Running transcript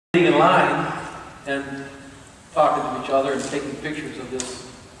in line and talking to each other and taking pictures of this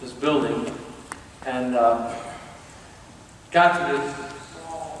building, and got to this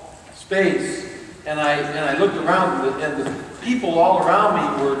space, and I looked around, and the people all around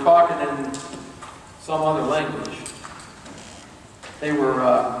me were talking in some other language. They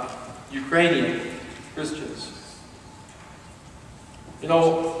were Ukrainian Christians. You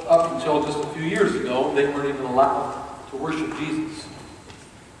know, up until just a few years ago, they weren't even allowed to worship Jesus.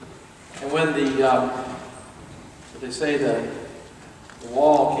 And when they say the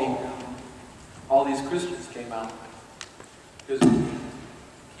wall came down, all these Christians came out. Because you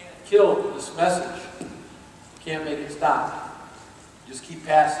can't kill this message. You can't make it stop. You just keep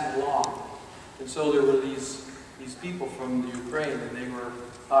passing along. And so there were these people from the Ukraine, and they were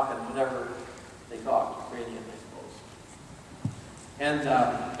talking whenever they talked, Ukrainian, I suppose. And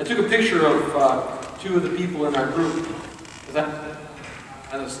I took a picture of two of the people in our group.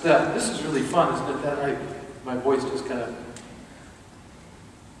 On a step. This is really fun, isn't it? That my voice just kind of...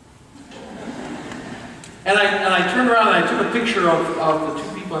 And I turned around and I took a picture of the two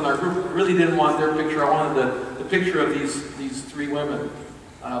people in our group. I really didn't want their picture. I wanted the picture of these three women.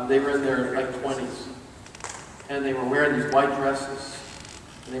 They were in their like 20s. And they were wearing these white dresses.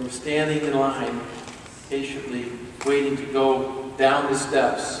 And they were standing in line, patiently waiting to go down the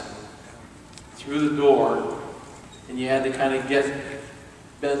steps, through the door. And you had to kind of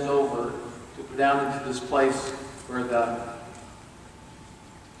bend over to go down into this place where the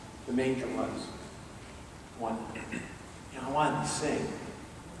manger was. I wanted to sing.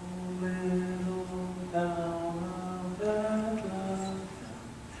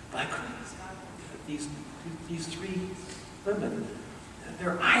 But I couldn't. These three women,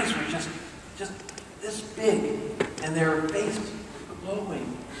 their eyes were just this big, and their faces were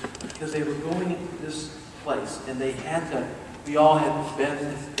glowing because they were going into this place, and we all had to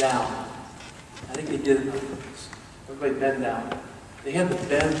bend down. I think they did it on purpose. Everybody bend down. They had to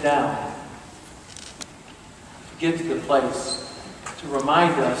bend down to get to the place to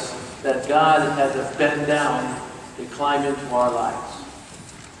remind us that God had to bend down to climb into our lives.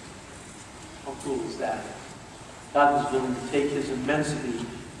 How cool is that? God was willing to take His immensity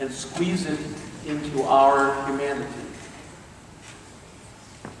and squeeze it into our humanity.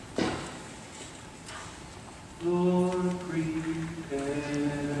 Lord, prepare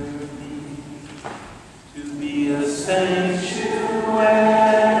me to be a sanctuary,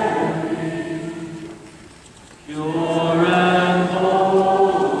 pure and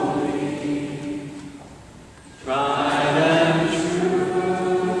holy, tried and true,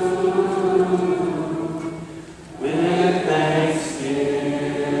 with thanksgiving,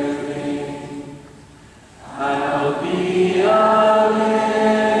 I'll be a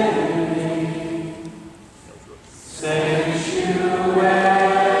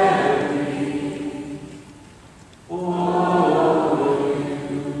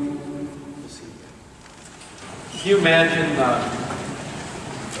Can you imagine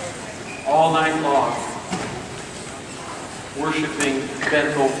all night long worshiping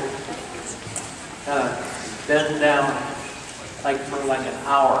bent over, bent down for like an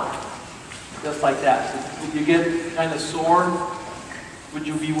hour, just like that? Would you get kind of sore? Would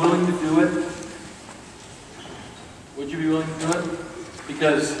you be willing to do it? Would you be willing to do it?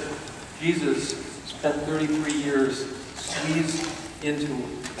 Because Jesus spent 33 years squeezed into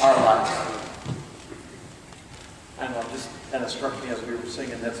our lives. I don't know, it just kind of struck me as we were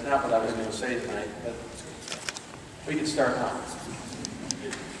singing. That's not what I was going to say tonight, but we can start now.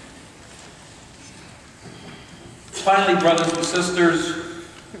 Finally, brothers and sisters,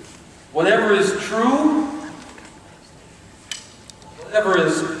 whatever is true, whatever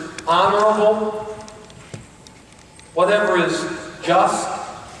is honorable, whatever is just,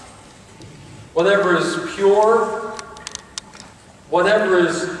 whatever is pure, whatever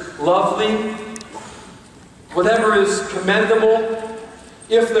is lovely, whatever is commendable,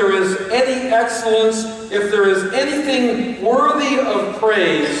 if there is any excellence, if there is anything worthy of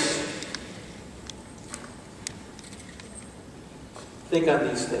praise, think on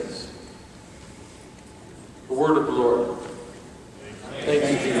these things. The word of the Lord.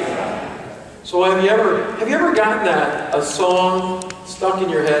 Thanks be to God. So have you ever gotten a song stuck in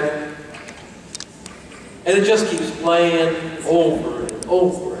your head, and it just keeps playing over and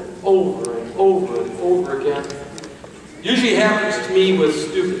over and over and over and over again? Usually happens to me with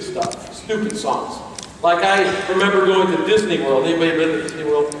stupid stuff, stupid songs. Like I remember going to Disney World. Anybody been to Disney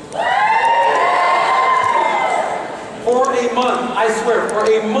World? For a month, I swear, for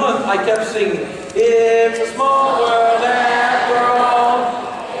a month I kept singing, "It's a small world after all.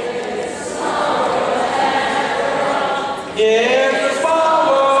 It's a small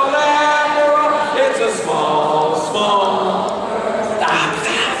world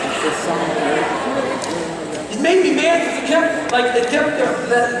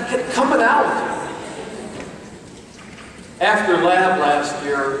After lab last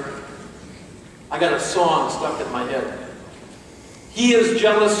year, I got a song stuck in my head. He is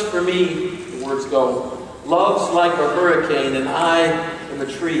jealous for me, the words go. Love's like a hurricane, and I am a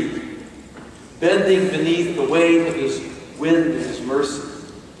tree, bending beneath the weight of his wind and his mercy.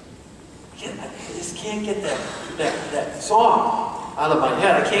 I just can't get that song out of my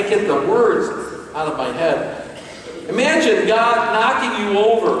head. I can't get the words out of my head. Imagine God knocking you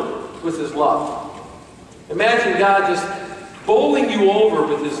over with his love. Imagine God just bowling you over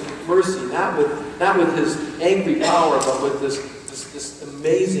with his mercy, not with his angry power, but with this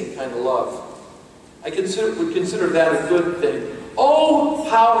amazing kind of love. I would consider that a good thing. Oh,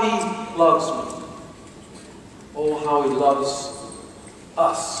 how he loves me. Oh, how he loves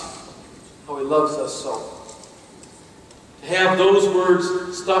us. How he loves us so. To have those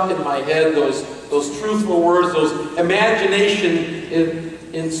words stuck in my head, those truthful words, those imagination,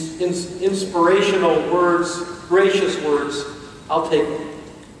 inspirational words, gracious words, I'll take them.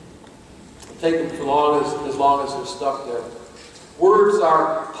 I'll take them as long as they're stuck there. Words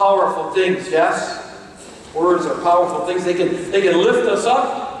are powerful things, yes? Words are powerful things. They can lift us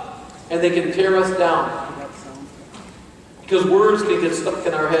up and they can tear us down. Because words can get stuck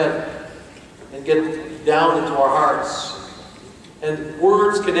in our head and get down into our hearts. And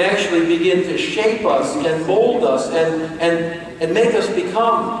words can actually begin to shape us and mold us and make us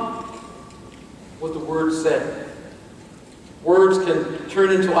become what the words say. Words can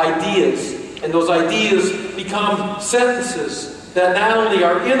turn into ideas, and those ideas become sentences that not only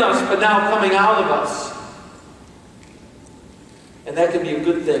are in us, but now coming out of us. And that can be a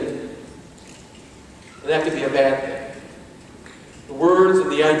good thing. And that can be a bad thing. The words and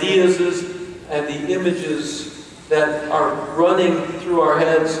the ideas and the images that are running through our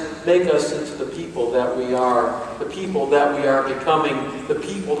heads make us into the people that we are, the people that we are becoming, the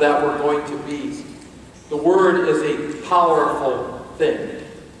people that we're going to be. The word is a powerful thing.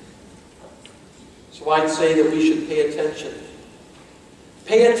 So I'd say that we should pay attention.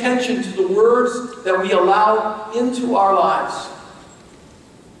 Pay attention to the words that we allow into our lives.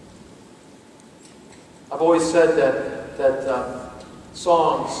 I've always said that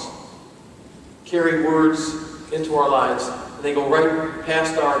songs carry words into our lives, and they go right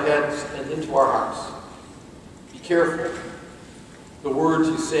past our heads and into our hearts. Be careful the words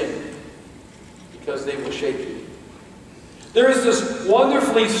you sing, because they will shape you. There is this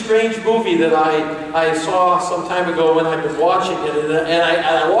wonderfully strange movie that I saw some time ago when I've been watching it, and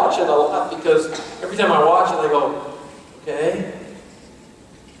I watch it a lot because every time I watch it I go, okay.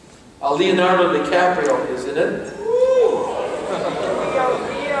 Leonardo DiCaprio is in it.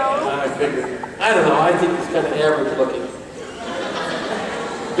 I figured. I don't know, I think he's kind of average looking.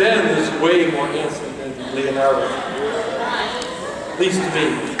 Ben is way more handsome than Leonardo. At least to me.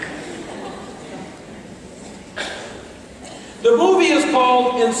 The movie is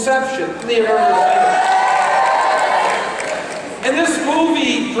called Inception. And this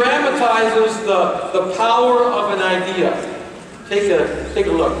movie dramatizes the power of an idea. Take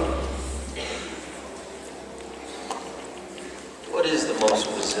a look. What is the most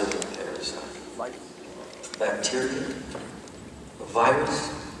resilient parasite? Bacteria? A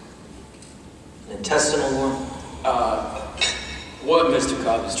virus? An intestinal worm? What Mr.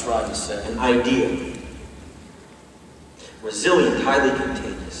 Cobb is trying to say. An idea. Resilient, highly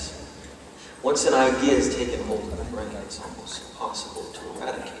contagious. Once an idea is taken hold of the brain, it's almost impossible to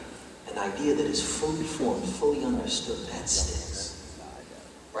eradicate. An idea that is fully formed, fully understood, that sticks.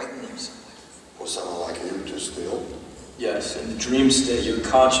 Right in there somewhere. Well, someone like you just Dill? Yes, in the dream state, your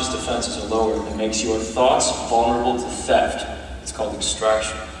conscious defenses are lowered, and it makes your thoughts vulnerable to theft. It's called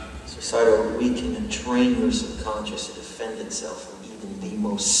extraction. So try to weaken and train your subconscious to defend itself from even the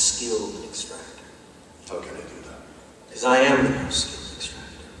most skilled extractor. How can I do that? Because I am the most skilled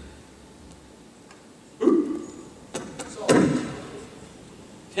extractor. So,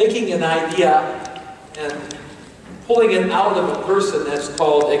 taking an idea and pulling it out of a person, that's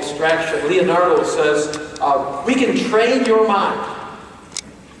called extraction. Leonardo says, we can train your mind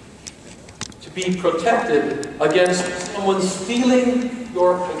to be protected against someone stealing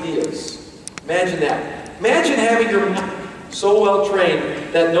your ideas. Imagine that. Imagine having your mind so well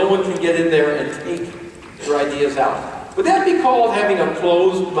trained that no one can get in there and take your ideas out. Would that be called having a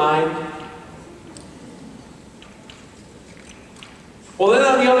closed mind? Well, then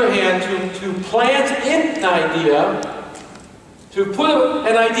on the other hand, to plant an idea, to put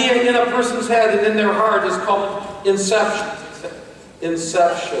an idea in a person's head and in their heart is called inception.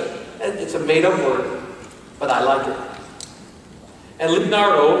 Inception. And it's a made-up word, but I like it. And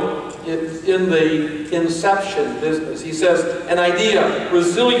Leonardo is in the inception business. He says, an idea,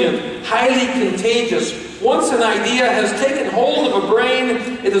 resilient, highly contagious, Once an idea has taken hold of a brain,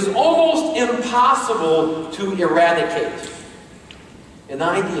 it is almost impossible to eradicate. An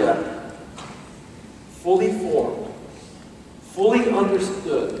idea, fully formed, fully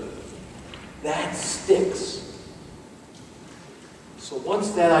understood, that sticks. So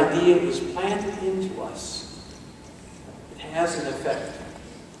once that idea is planted into us, it has an effect.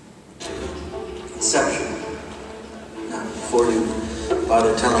 Inception. Now, before you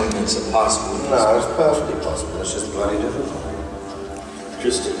bother telling me it's impossible. No, it's perfectly possible. It's just bloody difficult.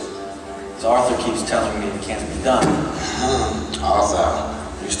 Christell, as Arthur keeps telling me it can't be done. Arthur,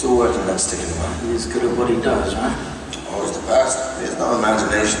 you're still working that stick in the mud. He's good at what he does, right? Always the best. He has no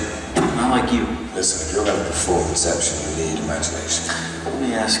imagination. Not like you. Listen, if you're going to perform Inception, you need imagination. Let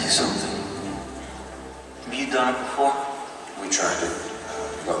me ask you something. Have you done it before? We tried it.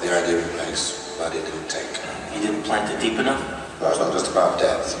 We got the idea in place, but it didn't take. You didn't plant it deep enough? No, it's not just about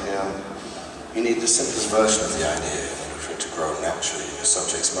depth, you know. You need the simplest version of the idea in order for it to grow naturally in the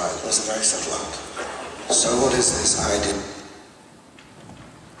subject's mind. That's a very subtle art. So what is this idea?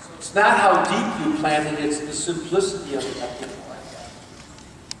 It's not how deep you plant it, it's the simplicity of it.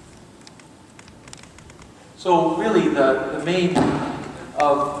 So really the main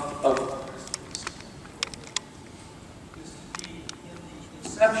of is to be in the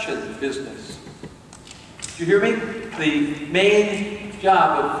inception business. Did you hear me? The main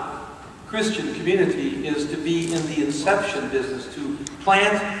job of Christian community is to be in the inception business, to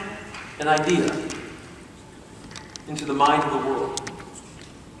plant an idea into the mind of the world.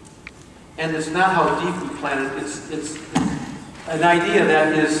 And it's not how deep we plant it, it's an idea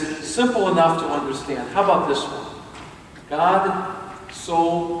that is simple enough to understand. How about this one? God so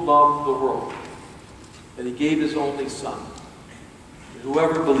loved the world that he gave his only Son. And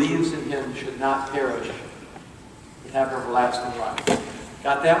whoever believes in him should not perish, but have everlasting life.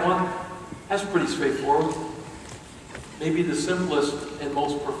 Got that one? That's pretty straightforward. Maybe the simplest and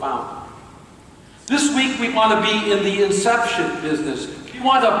most profound. This week we want to be in the inception business. We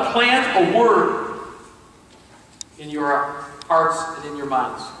want to plant a word in your hearts and in your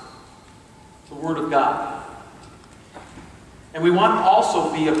minds. The Word of God. And we want to also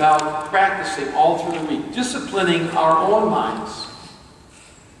be about practicing all through the week, disciplining our own minds,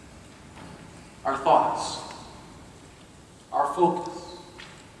 our thoughts, our focus,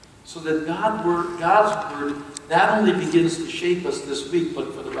 so that God's Word not only begins to shape us this week,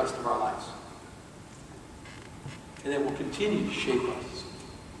 but for the rest of our lives. And it will continue to shape us,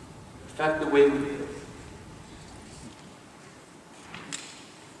 affect the way we live.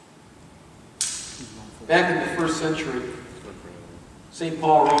 Back in the first century, St.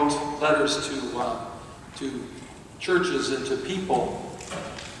 Paul wrote letters to churches and to people,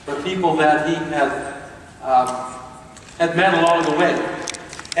 the people that he had met along the way.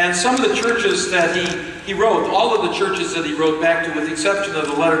 And some of the churches that he wrote, all of the churches that he wrote back to, with the exception of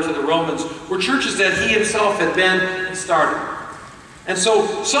the letter to the Romans, were churches that he himself had been and started. And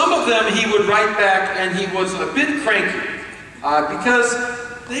so some of them he would write back, and he was a bit cranky because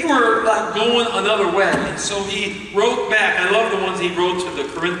they were like going another way. And so he wrote back. I love the ones he wrote to the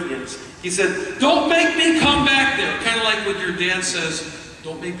Corinthians. He said, "Don't make me come back there." Kind of like when your dad says,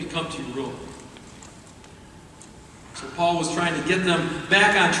 "Don't make me come to your room." So Paul was trying to get them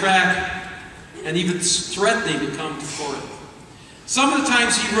back on track and even threatening to come to Corinth. Some of the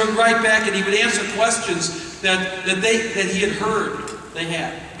times he would write back and he would answer questions that he had heard they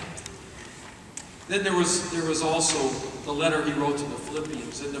had. Then there was also the letter he wrote to the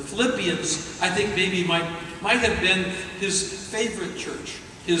Philippians. And the Philippians, I think maybe might have been his favorite church,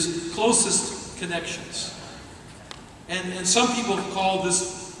 his closest connections. And some people call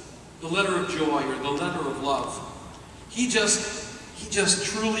this the letter of joy or the letter of love. He just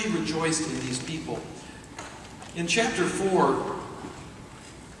truly rejoiced in these people. In chapter 4,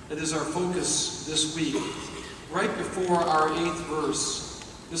 that is our focus this week, right before our 8th verse,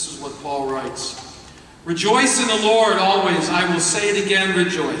 this is what Paul writes. "Rejoice in the Lord always. I will say it again,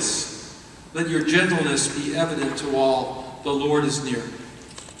 rejoice. Let your gentleness be evident to all. The Lord is near.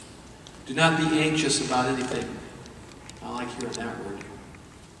 Do not be anxious about anything." I like hearing that word.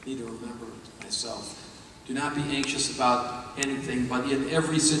 Need to remember it myself. Do not be anxious about anything, but in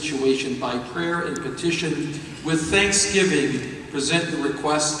every situation, by prayer and petition, with thanksgiving, present your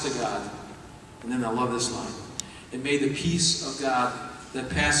requests to God. And then I love this line. "And may the peace of God that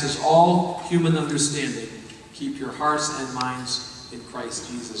passes all human understanding keep your hearts and minds in Christ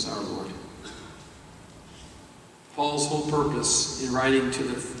Jesus our Lord." Paul's whole purpose in writing to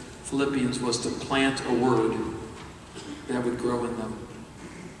the Philippians was to plant a word that would grow in them.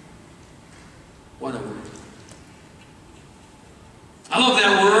 What a word. I love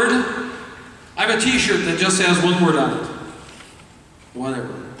that word. I I have a t-shirt that just has one word on it.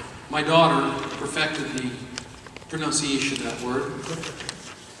 Whatever. My daughter perfected the pronunciation of that word.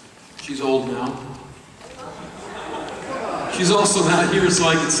 She's old now. She's also not here, so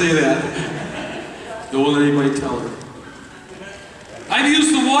I can say that. Don't let anybody tell her. I've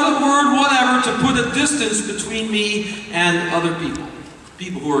used the word whatever to put a distance between me and other people.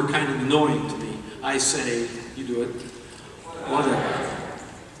 People who are kind of annoying to me. I say, you do it, whatever.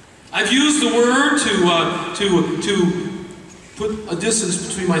 I've used the word to put a distance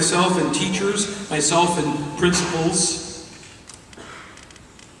between myself and teachers, myself and principals.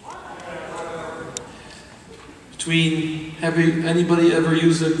 Have anybody ever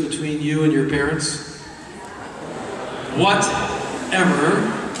used it between you and your parents? Whatever.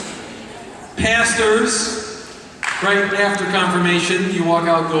 Pastors, right after confirmation, you walk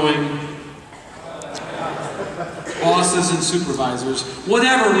out going, bosses and supervisors,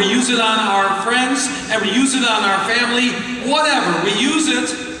 whatever. We use it on our friends, and we use it on our family, whatever. We use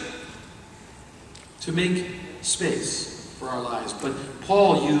it to make space for our lives. But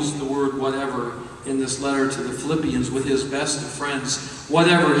Paul used the word whatever in this letter to the Philippians with his best of friends.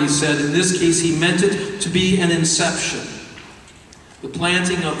 Whatever, he said. In this case, he meant it to be an inception. The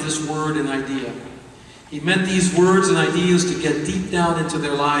planting of this word and idea. He meant these words and ideas to get deep down into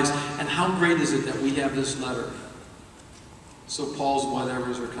their lives. And how great is it that we have this letter? So Paul's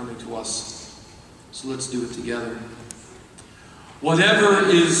whatevers are coming to us. So let's do it together. Whatever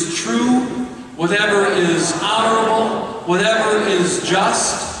is true, whatever is honorable, whatever is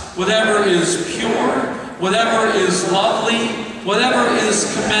just, whatever is pure, whatever is lovely, whatever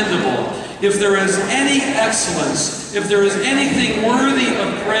is commendable, if there is any excellence, if there is anything worthy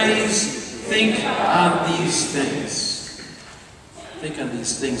of praise, think on these things. Think on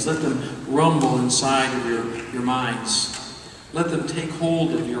these things. Let them rumble inside of your minds. Let them take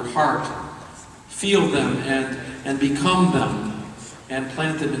hold of your heart. Feel them and become them and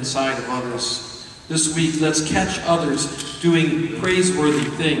plant them inside of others. This week, let's catch others doing praiseworthy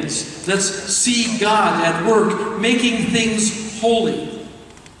things. Let's see God at work making things holy.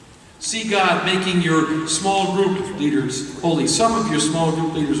 See God making your small group leaders holy. Some of your small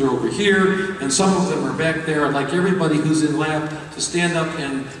group leaders are over here, and some of them are back there. I'd like everybody who's in lab to stand up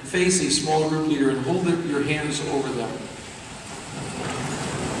and face a small group leader and hold your hands over them.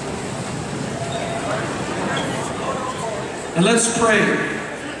 And let's pray.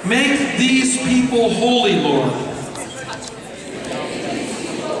 Make these people holy, Lord.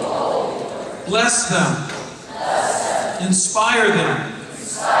 Bless them. Inspire them.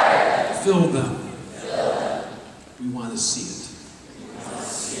 Fill them. We want to see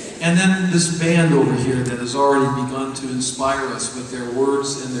it. And then this band over here that has already begun to inspire us with their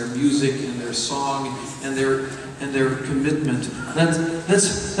words and their music and their song and their commitment.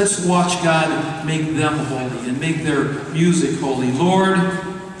 Let's watch God make them holy and make their music holy. Lord,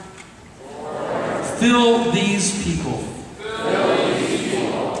 fill these people.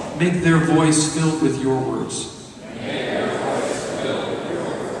 Make their voice filled with your words.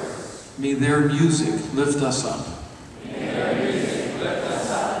 May their music lift us up.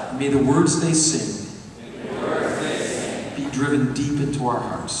 May the words they sing be driven deep into our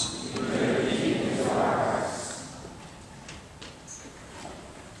hearts.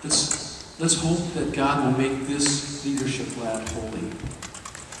 Let's hope that God will make this leadership lab holy.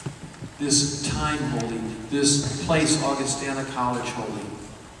 This time holy. This place, Augustana College, holy.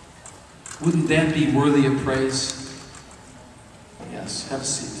 Wouldn't that be worthy of praise? Yes, have a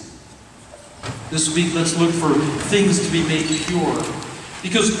seat. This week, let's look for things to be made pure.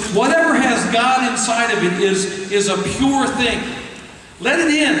 Because whatever has God inside of it is a pure thing. Let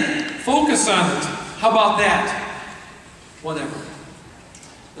it in. Focus on it. How about that? Whatever.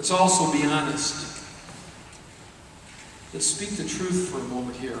 Let's also be honest. Let's speak the truth for a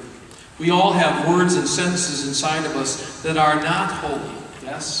moment here. We all have words and sentences inside of us that are not holy.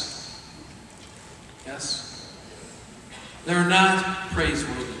 Yes? Yes? They're not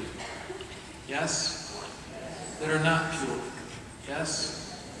praiseworthy. Yes? That are not pure.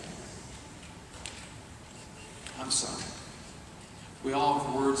 Yes? I'm sorry. We all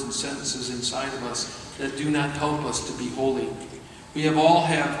have words and sentences inside of us that do not help us to be holy. We all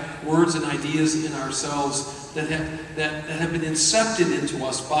have words and ideas in ourselves that have been incepted into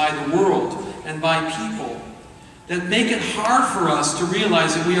us by the world and by people that make it hard for us to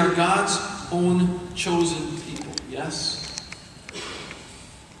realize that we are God's own chosen people. Yes?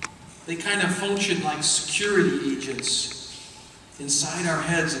 They kind of function like security agents inside our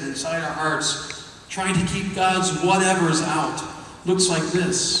heads and inside our hearts, trying to keep God's whatevers out. Looks like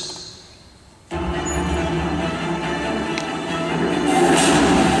this.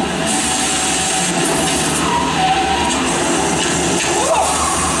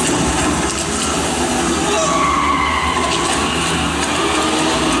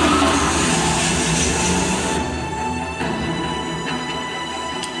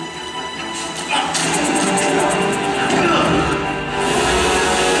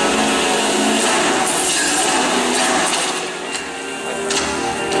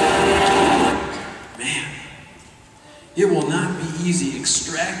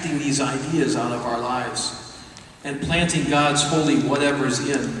 and planting God's holy whatever's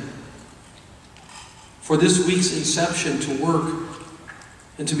in. For this week's Inception to work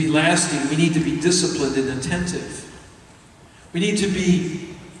and to be lasting, we need to be disciplined and attentive. We need to be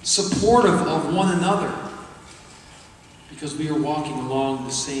supportive of one another because we are walking along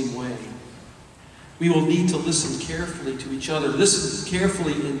the same way. We will need to listen carefully to each other. Listen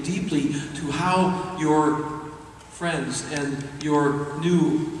carefully and deeply to how your friends and your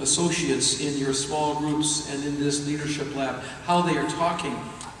new associates in your small groups and in this leadership lab, how they are talking,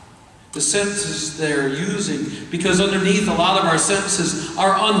 the sentences they're using, because underneath a lot of our sentences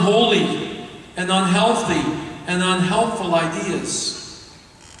are unholy and unhealthy and unhelpful ideas.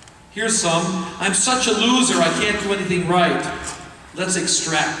 Here's some. I'm such a loser, I can't do anything right. Let's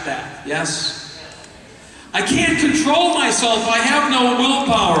extract that, yes? I can't control myself, I have no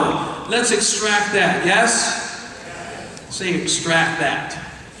willpower. Let's extract that, yes? Say extract that.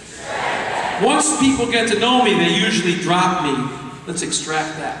 Once people get to know me, they usually drop me. Let's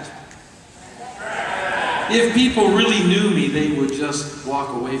extract that. If people really knew me, they would just walk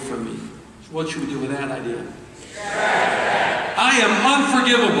away from me. What should we do with that idea? I am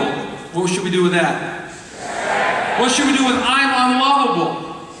unforgivable. What should we do with that? What should we do with I'm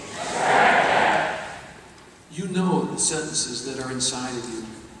unlovable? You know the sentences that are inside of you.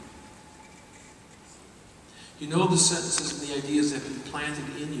 You know the sentences and the ideas that have been planted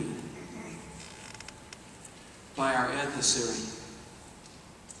in you by our adversary,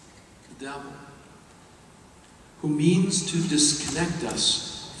 the devil, who means to disconnect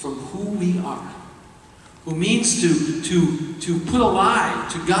us from who we are, who means to put a lie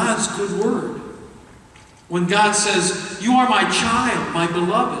to God's good word. When God says, you are my child, my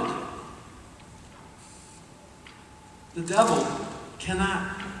beloved, the devil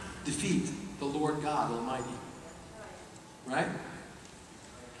cannot defeat the Lord God Almighty. Right?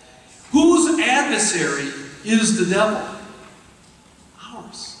 Whose adversary is the devil?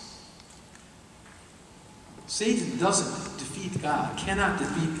 Ours. Satan doesn't defeat God, cannot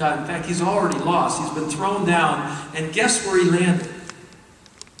defeat God. In fact, he's already lost. He's been thrown down, and guess where he landed?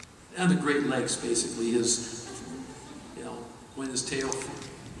 On the Great Lakes, basically. When his tail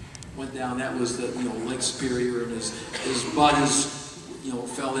went down, that was the Lake Superior, and his butt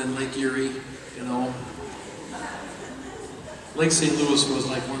fell in Lake Erie, Lake St. Louis was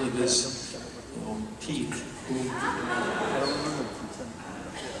like one of his teeth.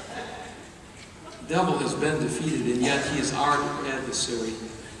 The devil has been defeated, and yet he is our adversary.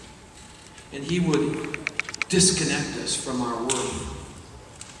 And he would disconnect us from our word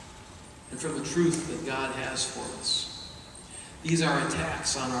and from the truth that God has for us. These are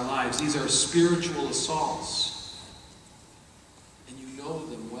attacks on our lives. These are spiritual assaults. And you know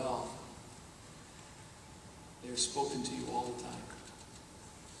them well. They're spoken to you all the time.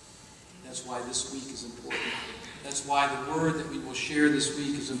 That's why this week is important. That's why the word that we will share this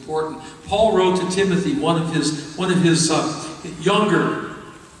week is important. Paul wrote to Timothy, one of his younger,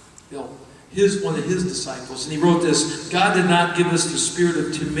 one of his disciples, and he wrote this: God did not give us the spirit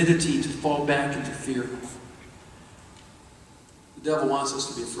of timidity to fall back into fear. The devil wants us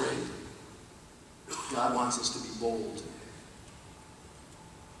to be afraid. God wants us to be bold.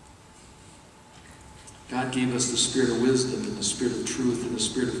 God gave us the spirit of wisdom and the spirit of truth and the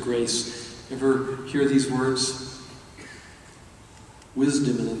spirit of grace. Ever hear these words?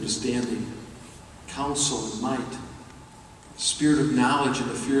 Wisdom and understanding, counsel and might, spirit of knowledge and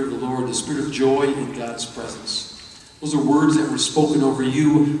the fear of the Lord, the spirit of joy in God's presence. Those are words that were spoken over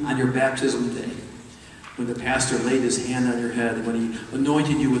you on your baptism day, when the pastor laid his hand on your head, when he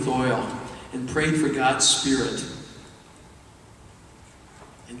anointed you with oil and prayed for God's Spirit.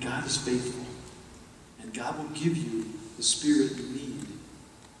 And God is faithful. And God will give you the Spirit you need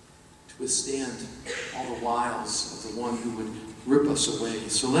to withstand all the wiles of the one who would rip us away.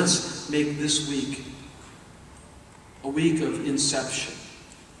 So let's make this week a week of Inception.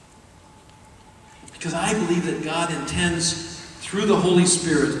 Because I believe that God intends, through the Holy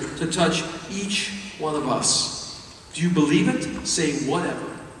Spirit, to touch each one of us. Do you believe it? Say whatever.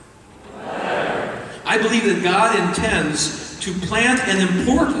 Whatever. I believe that God intends to plant an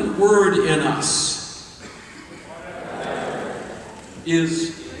important word in us.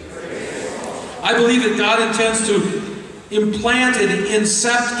 I believe that God intends to implant and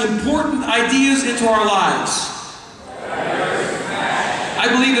incept important ideas into our lives. I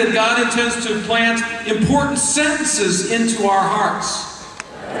believe that God intends to plant important sentences into our hearts.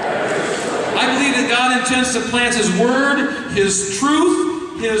 I believe that God intends to plant His Word, His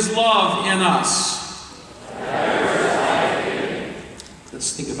truth, His love in us.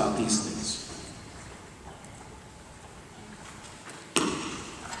 Let's think about these things.